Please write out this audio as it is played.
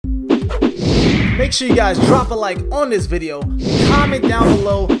Make sure you guys drop a like on this video, comment down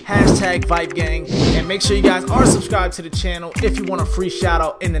below, hashtag Vibe Gang, and make sure you guys are subscribed to the channel if you want a free shout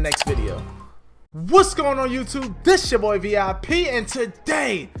out in the next video. What's going on YouTube? This is your boy VIP, and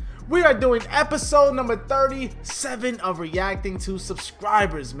today we are doing episode number 37 of reacting to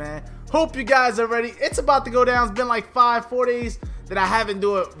subscribers, man. Hope you guys are ready. It's about to go down. It's been like 4 days that I haven't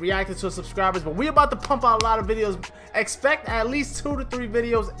reacted to subscribers, but we're about to pump out a lot of videos. Expect at least 2 to 3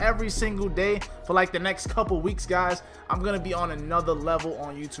 videos every single day for like the next couple weeks, guys. I'm gonna be on another level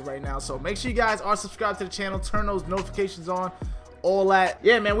on YouTube right now, so make sure you guys are subscribed to the channel, turn those notifications on, all that.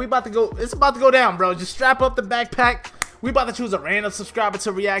 Yeah, man, we about to go. It's about to go down, bro. Just strap up the backpack. We about to choose a random subscriber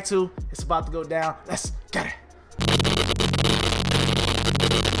to react to. It's about to go down. Let's get it.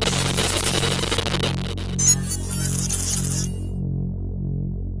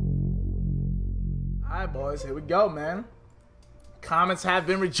 Alright, boys, here we go, man. Comments have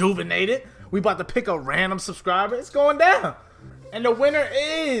been rejuvenated. We about to pick a random subscriber. It's going down. And the winner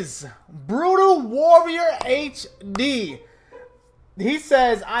is Brutal Warrior HD. He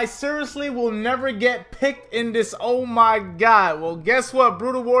says, I seriously will never get picked in this. Oh my god. Well, guess what,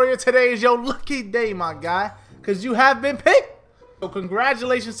 Brutal Warrior? Today is your lucky day, my guy, because you have been picked. So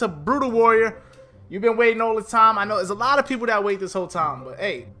congratulations to Brutal Warrior. You've been waiting all the time. I know there's a lot of people that wait this whole time, but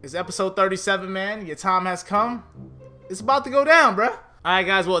hey, it's episode 37, man. Your time has come. It's about to go down, bruh. Alright,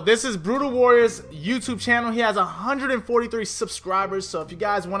 guys, well, this is Brutal Warrior's YouTube channel. He has 143 subscribers, so if you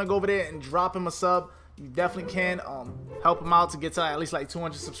guys want to go over there and drop him a sub, you definitely can. Help him out to get to at least like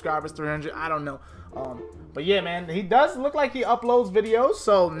 200 subscribers, 300, I don't know. But yeah, man, he does look like he uploads videos,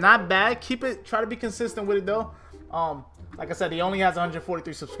 so not bad. Keep it, try to be consistent with it though. Like I said, he only has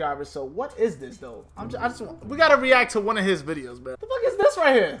 143 subscribers. So what is this though? We gotta react to one of his videos, bro. What the fuck is this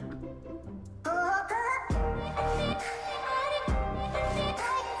right here?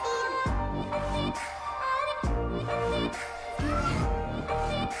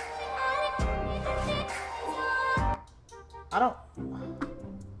 I don't.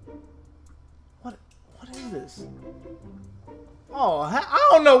 What is this? Oh, I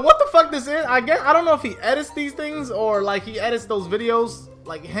don't know what the fuck this is. I don't know if he edits these things or like he edits those videos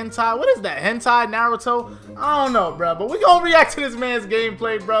like hentai. What is that? Hentai, Naruto? I don't know, bro. But we gonna react to this man's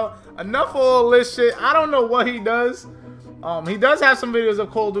gameplay, bro. Enough of all this shit. I don't know what he does. He does have some videos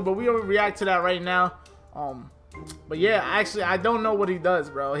of Cold Dude, but we gonna react to that right now. But yeah, actually, I don't know what he does,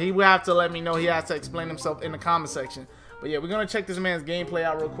 bro. He will have to let me know. He has to explain himself in the comment section. But yeah, we're gonna check this man's gameplay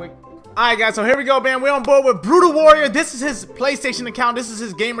out real quick. Alright, guys, so here we go, man. We're on board with Brutal Warrior. This is his PlayStation account. This is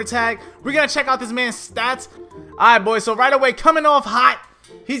his gamer tag. We're gonna check out this man's stats. Alright, boys, so right away, coming off hot,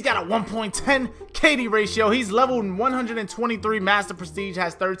 he's got a 1.10 KD ratio. He's level 123 Master Prestige,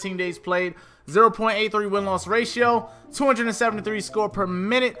 has 13 days played, 0.83 win-loss ratio, 273 score per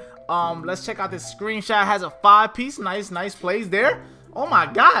minute. Let's check out this screenshot. Has a 5-piece. Nice plays there. Oh my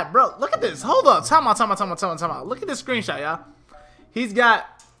god, bro. Look at this. Hold up. Time out. Look at this screenshot, y'all. He's got...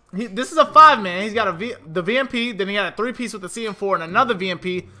 this is a 5-man. He's got the VMP. Then he got a 3-piece with the CM4 and another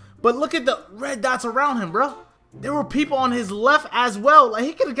VMP. But look at the red dots around him, bro. There were people on his left as well. Like,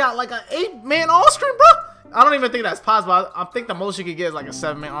 he could have got like an 8-man on-screen, bro. I don't even think that's possible. I think the most you could get is like a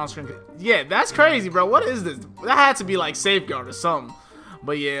 7-man on-screen. Yeah, that's crazy, bro. What is this? That had to be like Safeguard or something.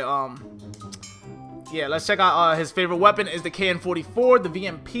 But yeah, yeah, let's check out his favorite weapon is the KN-44, the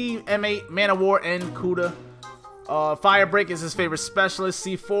VMP, M8, Man of War, and Kuda. Firebreak is his favorite specialist.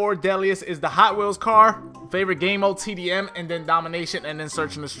 C4, Deadliest is the Hot Wheels car. Favorite game mode, TDM, and then Domination, and then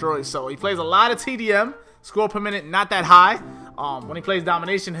Search and Destroy. So he plays a lot of TDM. Score per minute, not that high. When he plays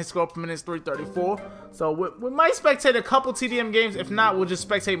Domination, his score per minute is 334. So we might spectate a couple TDM games. If not, we'll just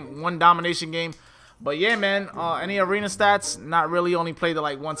spectate one Domination game. But yeah, man, any arena stats? Not really. Only played it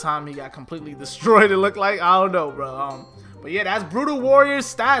like one time. He got completely destroyed, it looked like. I don't know, bro. But yeah, that's Brutal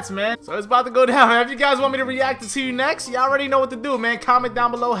Warrior's stats, man. So it's about to go down. If you guys want me to react to you next, you already know what to do, man. Comment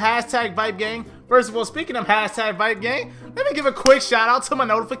down below, hashtag Vibe Gang. First of all, speaking of hashtag Vibe Gang, let me give a quick shout out to my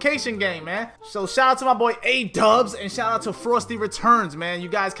notification game, man. So shout out to my boy A-Dubs and shout out to Frosty Returns, man. You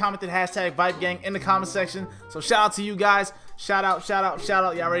guys commented hashtag Vibe Gang in the comment section. So shout out to you guys. Shout out.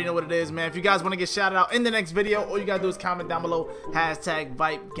 Y'all already know what it is, man. If you guys want to get shouted out in the next video, all you gotta do is comment down below, hashtag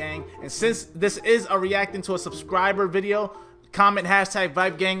Vibe Gang. And since this is a reacting to a subscriber video, comment hashtag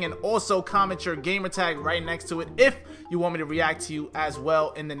Vibe Gang and also comment your gamer tag right next to it if you want me to react to you as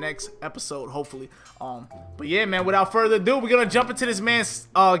well in the next episode, hopefully. But yeah, man, without further ado, we're gonna jump into this man's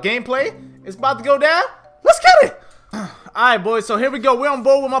gameplay. It's about to go down. Let's get it. Alright, boys, so here we go. We're on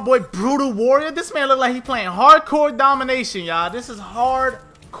board with my boy Brutal Warrior. This man look like he playing hardcore domination, y'all. This is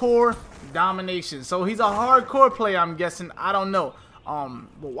hardcore domination. So he's a hardcore player, I'm guessing. I don't know.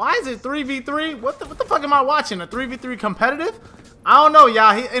 But why is it 3v3? What the fuck am I watching? A 3v3 competitive? I don't know,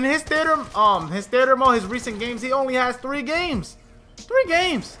 y'all. In his theater mode, his recent games, he only has 3 games. 3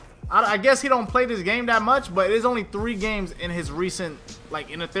 games. I guess he don't play this game that much, but it is only 3 games in his recent, like,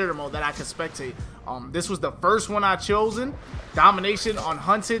 in the theater mode that I can spectate. This was the first one I chosen. Domination on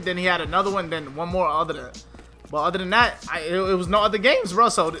Hunted. Then he had another one, then one more other than. But other than that, it was no other games, bro.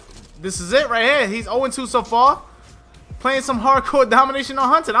 So this is it right here. He's 0-2 so far. Playing some hardcore domination on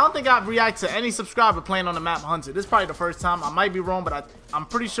Hunted. I don't think I've reacted to any subscriber playing on the map Hunted. This is probably the first time. I might be wrong, but I'm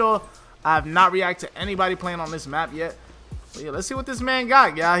pretty sure I have not reacted to anybody playing on this map yet. But yeah, let's see what this man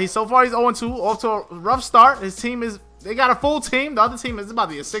got, yeah. So far he's 0-2, off to a rough start. His team is, they got a full team. The other team is about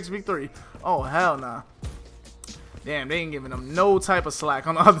to be a 6v3. Oh, hell nah. Damn, they ain't giving him no type of slack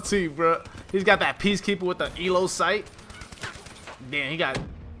on the other team, bro. He's got that Peacekeeper with the Elo sight. Damn, he got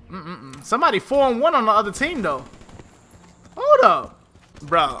somebody 4-1 on the other team, though. Hold up.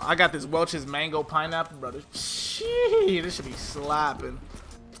 Bro, I got this Welch's Mango Pineapple, brother. Shit, this should be slapping.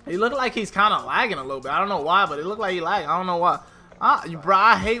 He looked like he's kind of lagging a little bit. I don't know why, but it looked like he lagged. I don't know why. Bro,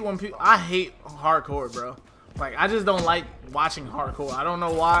 I hate when people... I hate hardcore, bro. Like, I just don't like watching hardcore. I don't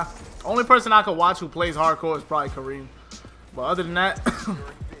know why. Only person I could watch who plays hardcore is probably Kareem. But other than that,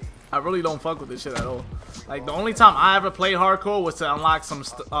 I really don't fuck with this shit at all. Like, the only time I ever played hardcore was to unlock some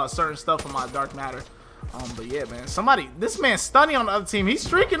certain stuff from my Dark Matter. But yeah, man. This man's stunning on the other team. He's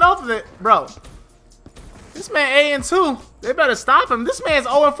streaking off of it, bro. This man 8-2. They better stop him. This man's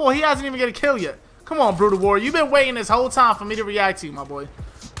 0-4. He hasn't even get a kill yet. Come on, Brutal Warrior. You've been waiting this whole time for me to react to you, my boy.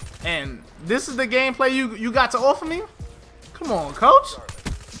 And this is the gameplay you got to offer me? Come on, coach.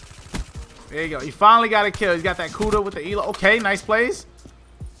 There you go. He finally got a kill. He's got that Kuda with the Elo. Okay, nice plays.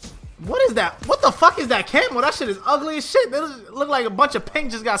 What is that? What the fuck is that camo? That shit is ugly as shit. It look like a bunch of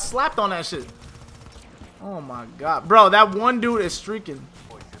paint just got slapped on that shit. Oh my god. Bro, that one dude is streaking.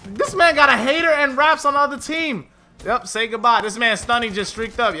 This man got a hater and raps on the other team. Yep, say goodbye. This man Stunning just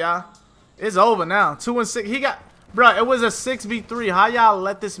streaked up, y'all. It's over now. 2-6. He got... Bro, it was a 6v3. How y'all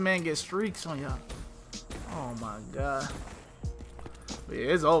let this man get streaks on y'all? Oh my god. But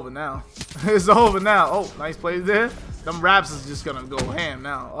yeah, it's over now. It's over now. Oh, nice plays there. Them raps is just gonna go ham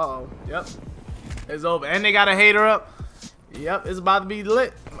now. Uh-oh. Yep. It's over. And they got a hater up. Yep, it's about to be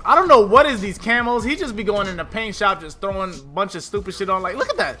lit. I don't know what is these camos. He just be going in the paint shop just throwing a bunch of stupid shit on. Like, look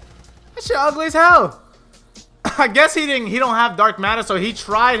at that. That shit ugly as hell. I guess he don't have Dark Matter, so he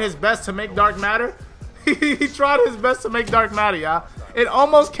tried his best to make Dark Matter. He tried his best to make Dark Matter, y'all. It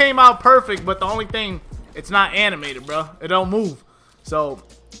almost came out perfect, but the only thing, it's not animated, bro. It don't move. So,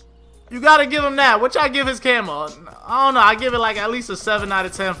 you gotta give him that. What y'all give his camo? I don't know. I give it like at least a 7 out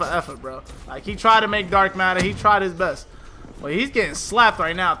of 10 for effort, bro. Like, he tried to make Dark Matter. He tried his best. Well, he's getting slapped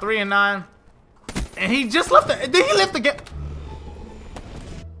right now. 3-9. And he just left the... Did he lift the game?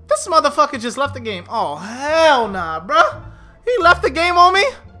 This motherfucker just left the game. Oh, hell nah, bro. He left the game on me?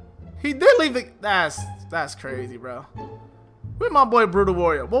 He did leave the... That's crazy, bro. Where's my boy Brutal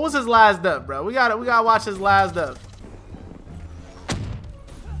Warrior? What was his last death, bro? We gotta watch his last death.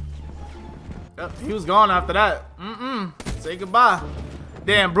 Yep, he was gone after that. Say goodbye.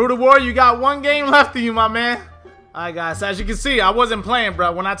 Damn, Brutal Warrior, you got 1 game left of you, my man. Alright, guys, as you can see, I wasn't playing,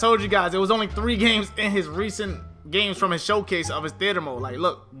 bro. When I told you guys, it was only 3 games in his recent games from his showcase of his theater mode. Like,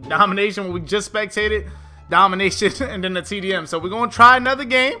 look, Domination, when we just spectated, Domination, and then the TDM. So we're going to try another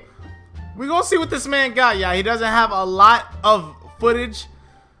game. We're going to see what this man got, y'all. He doesn't have a lot of footage.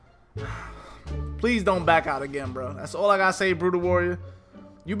 Please don't back out again, bro. That's all I got to say, Brutal Warrior.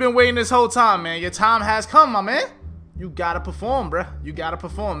 You've been waiting this whole time, man. Your time has come, my man. You got to perform, bro. You got to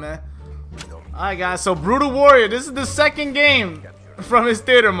perform, man. Alright, guys, so Brutal Warrior, this is the second game from his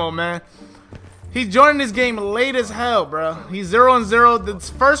theater mode, man. He's joining this game late as hell, bro. He's 0-0. The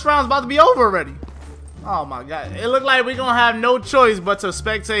first round's about to be over already. Oh my god. It looked like we're gonna have no choice but to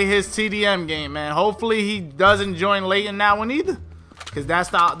spectate his TDM game, man. Hopefully he doesn't join late in that one either. Cause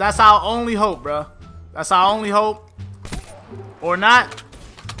that's our only hope, bro. That's our only hope. Or not.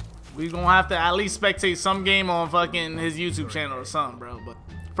 We're gonna have to at least spectate some game on fucking his YouTube channel or something, bro. But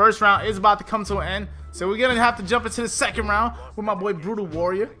first round is about to come to an end. So we're gonna have to jump into the second round with my boy Brutal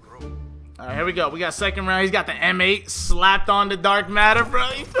Warrior. Alright, here we go. We got second round. He's got the M8 slapped on the Dark Matter, bro.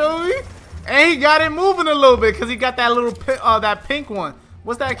 You feel me? And he got it moving a little bit because he got that little that pink one.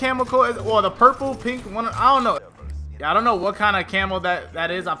 What's that camo called? Or the purple, pink one? I don't know. Yeah, I don't know what kind of camo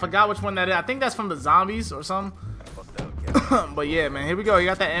that is. I forgot which one that is. I think that's from the zombies or something. But yeah, man. Here we go. He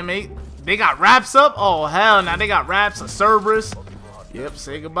got that M8. They got wraps up. Oh, hell. Now they got wraps, a Cerberus. Yep,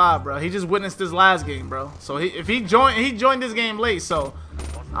 say goodbye, bro. He just witnessed this last game, bro. So he joined this game late, so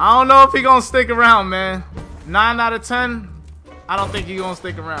I don't know if he gonna stick around, man. 9 out of 10. I don't think he's gonna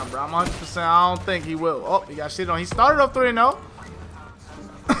stick around, bro. I'm 100%. I don't think he will. Oh, he got shit on. He started off 3-0.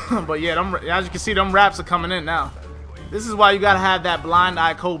 But yeah, as you can see, them raps are coming in now. This is why you gotta have that blind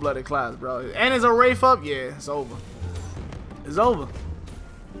eye cold-blooded class, bro. And is a Wraith up? Yeah, it's over. It's over.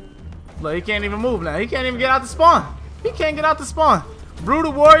 Look, he can't even move now. He can't even get out the spawn. He can't get out the spawn.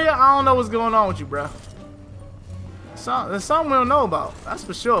 Brutal Warrior, I don't know what's going on with you, bro. There's something we don't know about. That's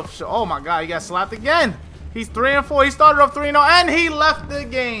for sure. For sure. Oh my God, he got slapped again. He's 3-4. He started off 3-0 and he left the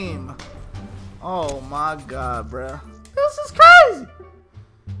game. Oh my God, bro. This is crazy.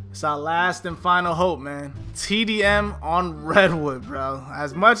 It's our last and final hope, man. TDM on Redwood, bro.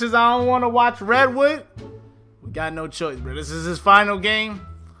 As much as I don't want to watch Redwood, we got no choice, bro. This is his final game.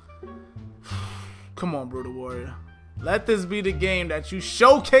 Come on, Brutal Warrior. Let this be the game that you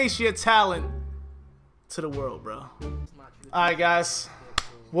showcase your talent to the world, bro. Alright, guys.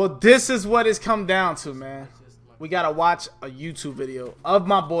 Well, this is what it's come down to, man. We gotta watch a YouTube video of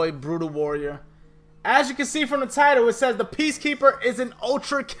my boy, Brutal Warrior. As you can see from the title, it says the Peacekeeper is an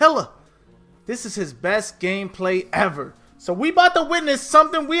ultra killer. This is his best gameplay ever. So we about to witness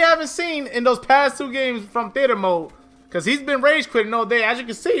something we haven't seen in those past 2 games from theater mode. Because he's been rage quitting all day. As you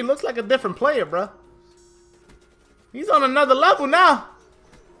can see, he looks like a different player, bro. He's on another level now.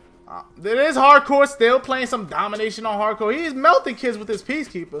 It is hardcore still, playing some domination on hardcore. He's melting kids with his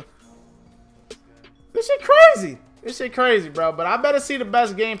Peacekeeper. This shit crazy. This shit crazy, bro. But I better see the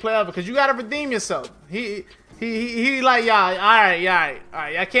best gameplay ever, because you gotta redeem yourself. He like, yeah, alright.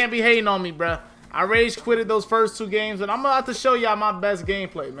 I can't be hating on me, bro. I rage quitted those first 2 games, and I'm about to show y'all my best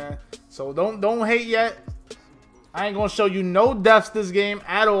gameplay, man. So don't hate yet. I ain't gonna show you no deaths this game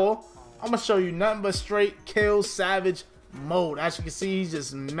at all. I'm gonna show you nothing but straight kill savage mode. As you can see, he's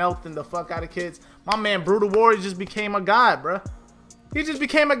just melting the fuck out of kids. My man Brutal Warrior just became a god, bro. He just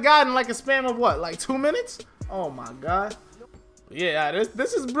became a god in like a span of what, like 2 minutes? Oh my God. Yeah,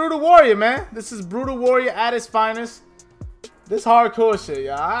 this is Brutal Warrior, man. This is Brutal Warrior at his finest. This hardcore shit,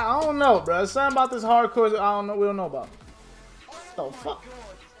 y'all. I don't know, bro. There's something about this hardcore I don't know. We don't know about. What the fuck?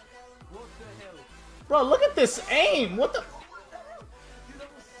 Bro, look at this aim. What the?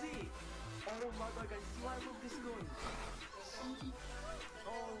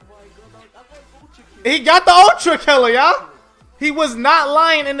 He got the ultra killer, y'all. He was not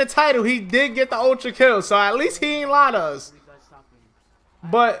lying in the title. He did get the ultra kill, so at least he ain't lied to us.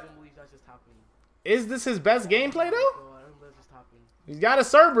 But is this his best gameplay though? He's got a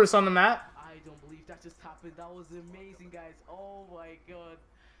Cerberus on the map. I don't believe that just happened. That was amazing, guys. Oh my God,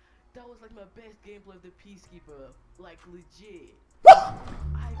 that was like my best gameplay of the Peacekeeper, like legit. I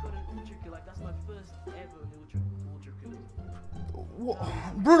got an ultra kill. Like that's my first ever ultra kill.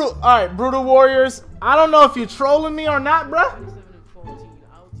 Brutal. All right, Brutal Warriors. I don't know if you're trolling me or not, bro. 27 and 14.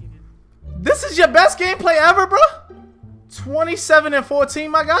 This is your best gameplay ever, bro. 27 and 14,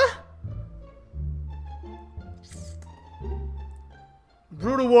 my guy.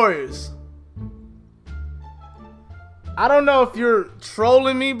 Brutal Warriors. I don't know if you're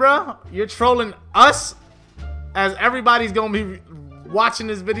trolling me, bro. You're trolling us, as everybody's gonna be watching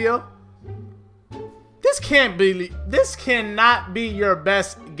this video. This cannot be your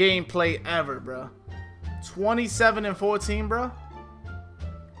best gameplay ever, bro. 27 and 14, bro.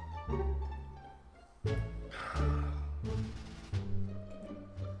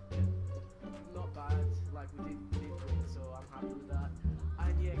 Not bad. Like we did win, so I'm happy with that.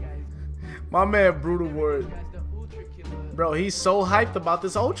 And yeah, guys. My man, Brutal Warrior. Guys, the ultra killer. Bro, he's so hyped about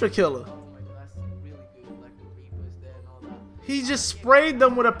this ultra killer. Oh my God, that's really good. Like the Reapers there and all that. He just sprayed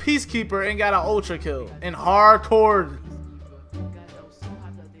them with a Peacekeeper and got an ultra kill in hardcore.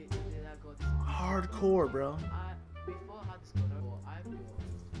 Hardcore, bro.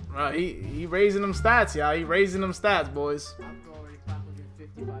 Right, he raising them stats, y'all. He raising them stats, boys.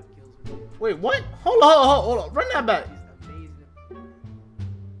 Wait, what? Hold on. Run that back.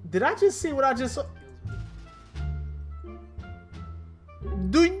 Did I just see what I just saw?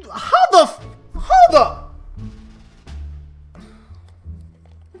 Hold up.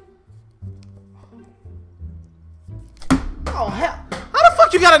 Oh hell! How the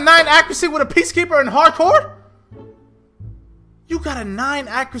fuck you got a 9 accuracy with a Peacekeeper in hardcore? You got a 9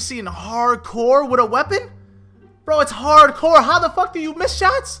 accuracy in hardcore with a weapon? Bro, it's hardcore. How the fuck do you miss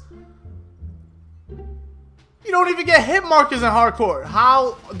shots? You don't even get hit markers in hardcore.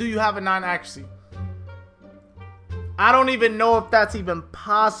 How do you have a 9 accuracy? I don't even know if that's even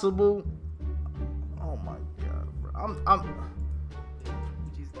possible. Oh my God, bro.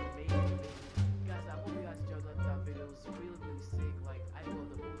 Which is amazing. Guys, I hope you guys enjoyed that video. It was really sick. Like, I got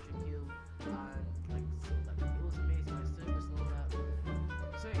the ultra kill, and like, so, it was amazing. My service and all that.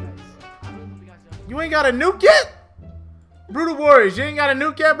 So, yeah, guys, I hope you guys enjoyed. You ain't got a nuke yet? Brutal Warriors, you ain't got a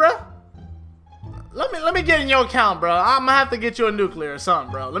nuke yet, bro? Let me get in your account, bro. I'm gonna have to get you a nuclear or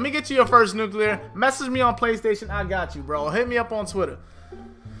something, bro. Let me get you your first nuclear. Message me on PlayStation. I got you, bro. Hit me up on Twitter.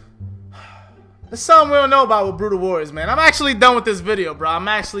 There's something we don't know about with Brutal Warriors, man. I'm actually done with this video, bro. I'm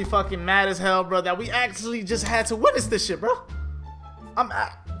actually fucking mad as hell, bro, that we actually just had to witness this shit, bro.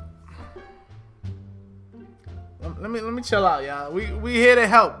 Let me chill out, y'all. We here to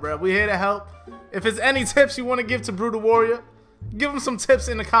help, bro. We here to help. If there's any tips you want to give to Brutal Warrior, give him some tips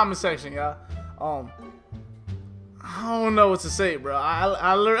in the comment section, y'all. I don't know what to say, bro.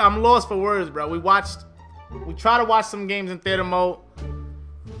 I'm lost for words, bro. We tried to watch some games in theater mode.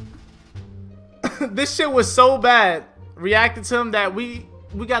 This shit was so bad, reacted to him, that we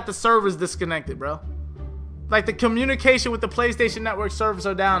got the servers disconnected, bro. Like, the communication with the PlayStation Network servers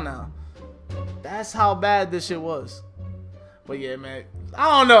are down now. That's how bad this shit was. But yeah, man,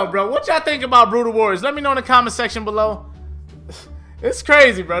 I don't know, bro. What y'all think about Brutal Warriors? Let me know in the comment section below. It's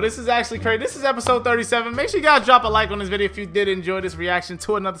crazy, bro. This is actually crazy. This is episode 37. Make sure you guys drop a like on this video if you did enjoy this reaction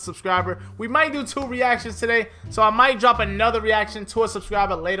to another subscriber. We might do 2 reactions today, so I might drop another reaction to a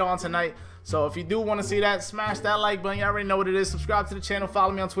subscriber later on tonight. So if you do want to see that, smash that like button. You already know what it is. Subscribe to the channel.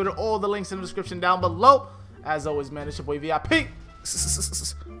 Follow me on Twitter. All the links in the description down below. As always, man, it's your boy VIP.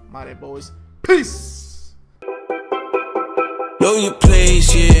 My day, boys. Peace. Know your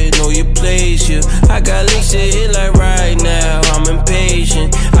place, yeah. Know your place, yeah. I got links to hit like